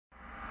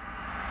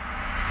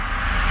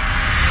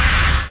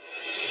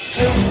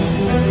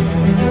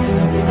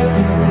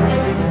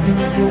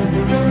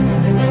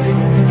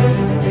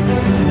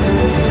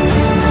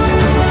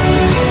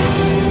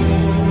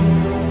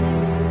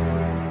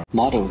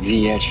Model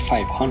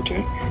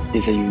ZH-500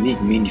 is a unique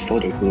mini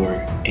photo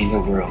gluer in the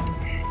world.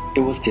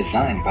 It was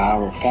designed by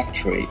our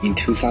factory in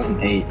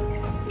 2008.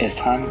 As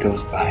time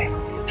goes by,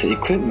 the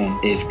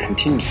equipment is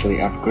continuously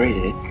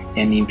upgraded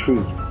and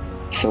improved.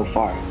 So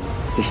far,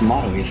 this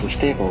model is a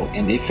stable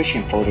and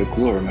efficient photo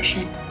gluer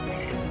machine.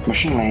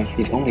 Machine length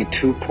is only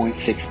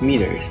 2.6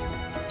 meters.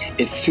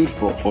 It's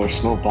suitable for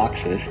small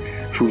boxes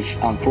whose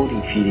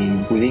unfolding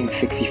feeding within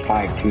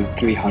 65 to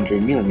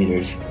 300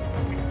 millimeters.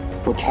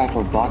 What type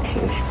of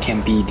boxes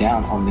can be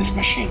done on this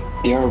machine?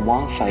 There are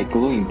one-side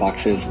gluing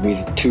boxes with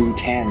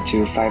 210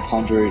 to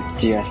 500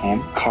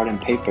 GSM carton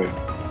paper.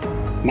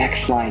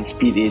 Max line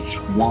speed is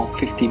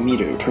 150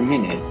 meters per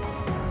minute.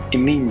 It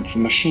means the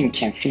machine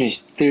can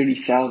finish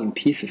 30,000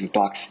 pieces of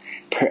box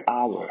per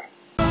hour.